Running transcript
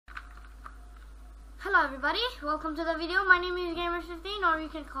Hello everybody, welcome to the video. My name is Gamer15, or you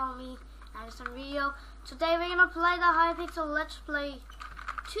can call me Addison Video. Today we're gonna play the Hypixel Let's Play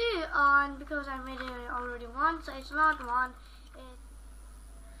 2 on, because I made it already one, so it's not one.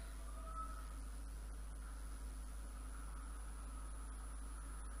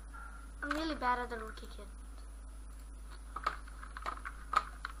 I'm really bad at the rookie kit.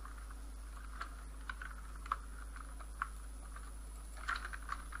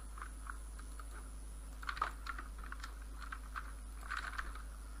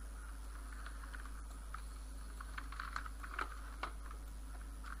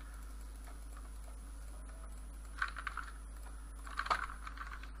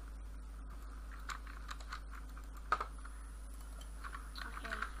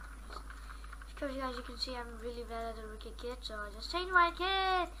 As you can see, I'm really bad at the rookie kit, so I just changed my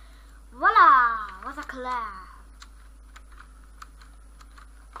kit. Voila! What a collab!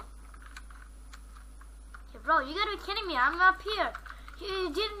 Hey bro, you gotta be kidding me, I'm up here.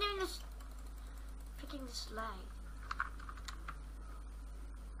 You didn't even just freaking this lag.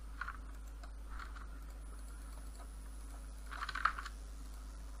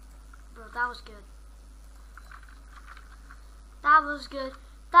 Bro, that was good. That was good.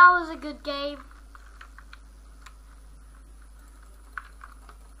 That was a good game.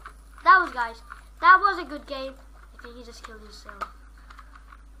 That was a good game. I think he just killed himself.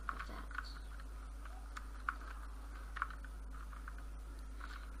 Like that.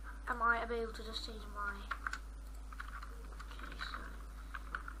 Am I able to just change my... Okay, so...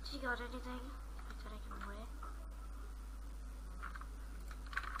 Has he got anything that I can wear?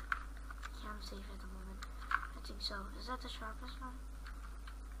 Yeah, I'm safe at the moment. I think so. Is that the sharpest one?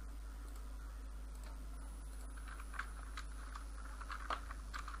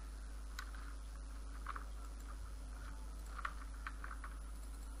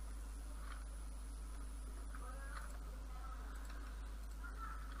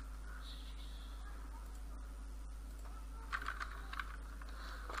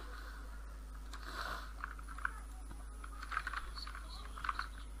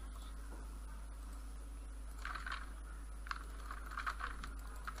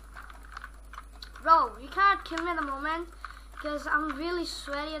 Bro, you can't kill me at the moment because I'm really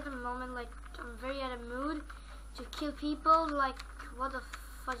sweaty at the moment. Like, I'm very out of mood to kill people. Like, what the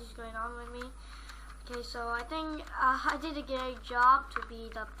fuck is going on with me? Okay, so I think I did a great job to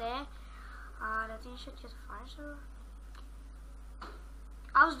beat up there. I think I should get a fire sword.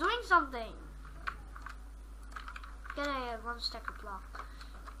 I was doing something. Get a one stack of block,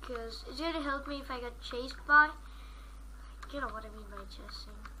 because it's going to help me if I get chased by. You know what I mean by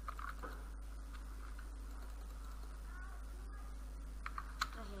chasing.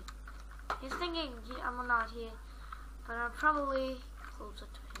 He's thinking I'm not here, but I'm probably closer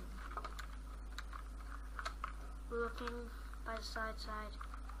to him. Looking by the side.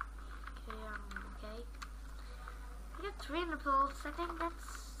 Okay, okay. I got 300 bullets. I think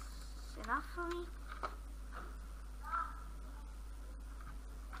that's enough for me.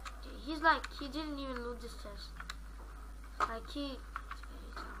 Okay, he's like, he didn't even loot this chest. Like I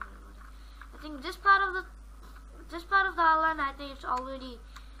think this part of the island, I think it's already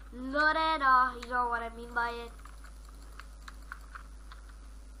loaded, you know what I mean by it.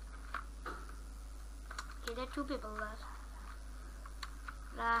 Okay, there are 2 people left.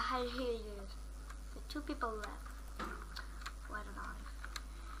 I hear you. There are 2 people left. Oh, I don't know.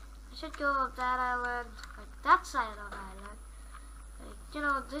 I should go up that island, like that side of the island. Like, you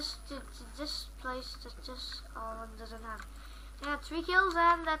know, this place just doesn't have. I got 3 kills,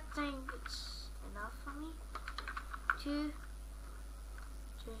 and that thing, it's enough for me. 2.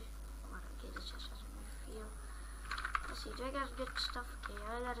 Okay, this just doesn't really feel. Let's see, do I got good stuff? Okay,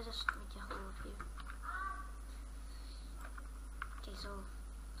 I gotta just make a hole of here. Okay, so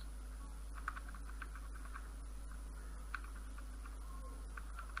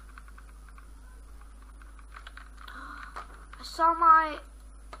I saw my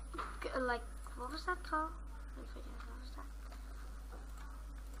like, what was that called? What was that?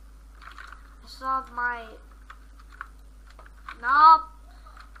 I saw my nope.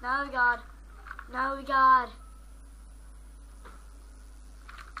 No God. No God.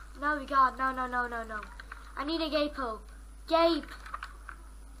 No God. No. I need a gape-o. Gape.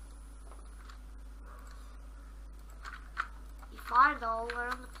 He fired all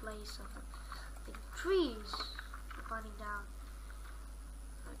around the place of the trees running down.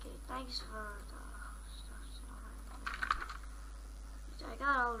 Okay, thanks for the stuff. I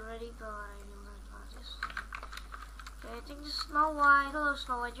got already, but I learned about this. Okay, I think this is Snow White. Hello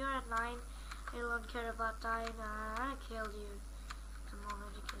Snow White, you're at 9. I don't care about dying. I killed you at the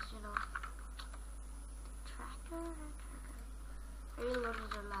moment because, you know,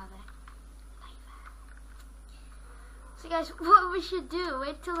 guys, what we should do,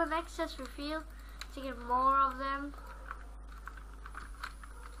 wait till the next chest reveal to get more of them.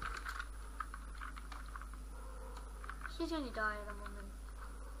 He's gonna die at the moment.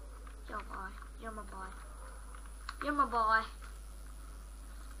 Yo, boy. You're my boy. You're my boy.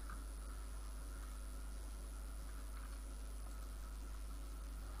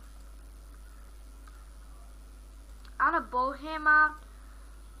 I'm gonna bow him out.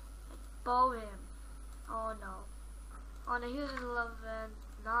 Bow him. Oh no. Oh no, he was 11,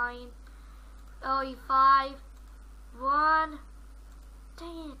 9. Oh, he 5, 1.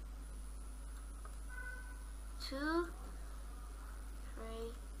 Dang it. 2, 3.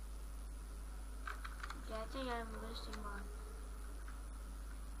 Okay, I think I'm wasting mine.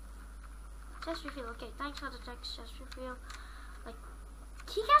 Chest reveal. Okay, thanks for the text chest reveal. Like,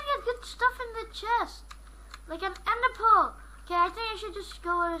 he can get good stuff in the chest. Like an ender pearl. Okay, I think I should just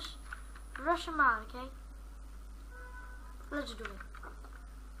go and rush him out, okay? Let's do it.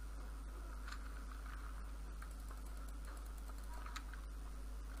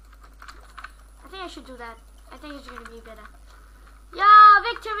 I think I should do that. I think it's gonna be better. Yeah,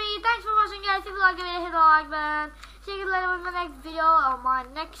 victory! Thanks for watching, guys. If you like it, hit the like button. See you later with my next video, or my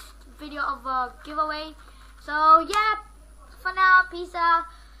next video of a giveaway. So, yeah, for now, peace out.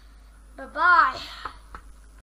 Bye-bye.